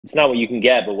It's not what you can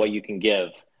get, but what you can give.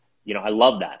 You know, I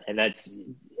love that. And that's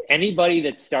anybody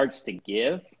that starts to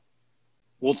give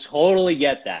will totally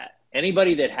get that.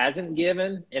 Anybody that hasn't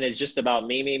given and is just about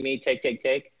me,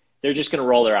 take, they're just going to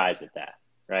roll their eyes at that,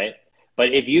 right?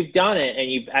 But if you've done it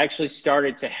and you've actually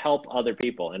started to help other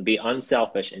people and be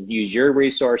unselfish and use your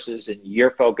resources and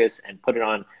your focus and put it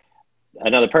on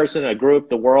another person, a group,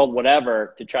 the world,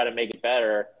 whatever, to try to make it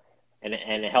better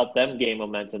and help them gain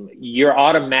momentum, you're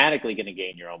automatically going to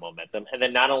gain your own momentum. And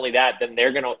then not only that, then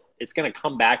it's going to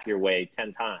come back your way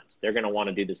 10 times. They're going to want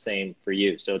to do the same for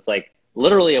you. So it's like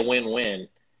literally a win-win.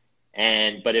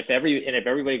 But if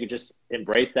everybody could just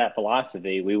embrace that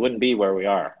philosophy, we wouldn't be where we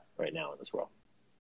are right now in this world.